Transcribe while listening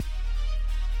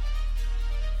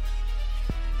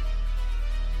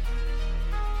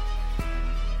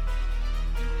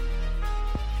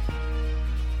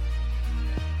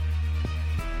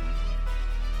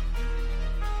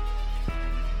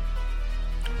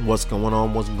What's going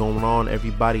on? What's going on,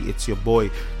 everybody? It's your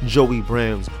boy, Joey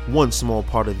Brams, one small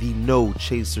part of the No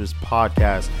Chasers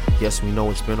podcast. Yes, we know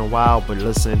it's been a while, but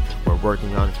listen, we're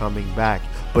working on coming back.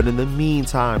 But in the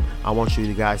meantime, I want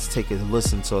you guys to take a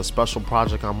listen to a special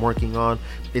project I'm working on.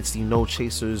 It's the No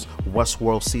Chasers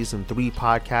WestWorld Season 3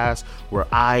 podcast, where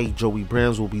I, Joey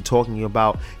Brams, will be talking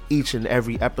about each and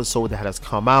every episode that has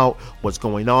come out, what's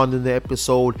going on in the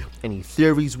episode, any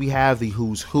theories we have, the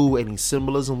who's who, any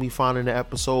symbolism we find in the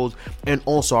episodes, and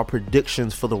also our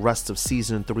predictions for the rest of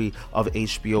Season 3 of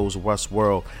HBO's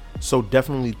WestWorld. So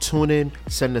definitely tune in,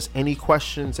 send us any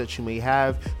questions that you may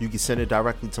have. You can send it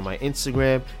directly to my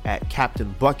Instagram at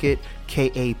Captain Bucket,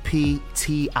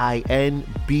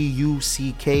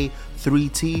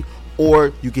 KAPTINBUCK3T,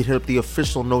 or you can hit up the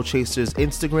official No Chasers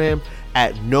Instagram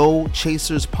at No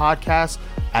Chasers Podcast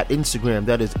at Instagram.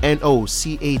 That is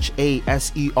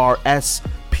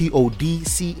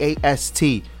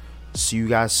NOCHASERSPODCAST. See you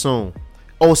guys soon.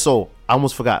 Also, I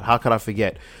almost forgot. How could I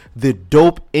forget? The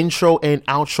dope intro and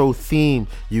outro theme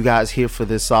you guys hear for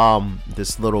this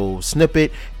this little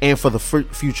snippet and for the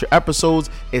future episodes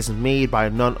is made by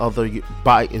none other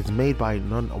why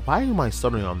am I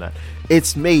stuttering on that?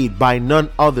 It's made by none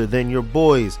other than your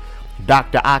boys,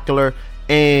 Dr. Ackler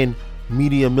and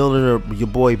Media Millionaire, your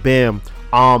boy Bam.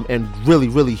 And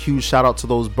really huge shout out to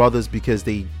those brothers because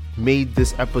they made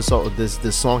this episode,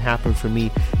 this song happen for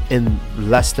me in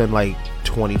less than like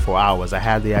 24 hours. I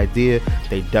had the idea,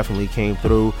 they definitely came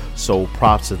through, so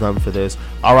props to them for this.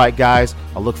 All right guys,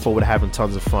 I look forward to having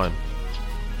tons of fun.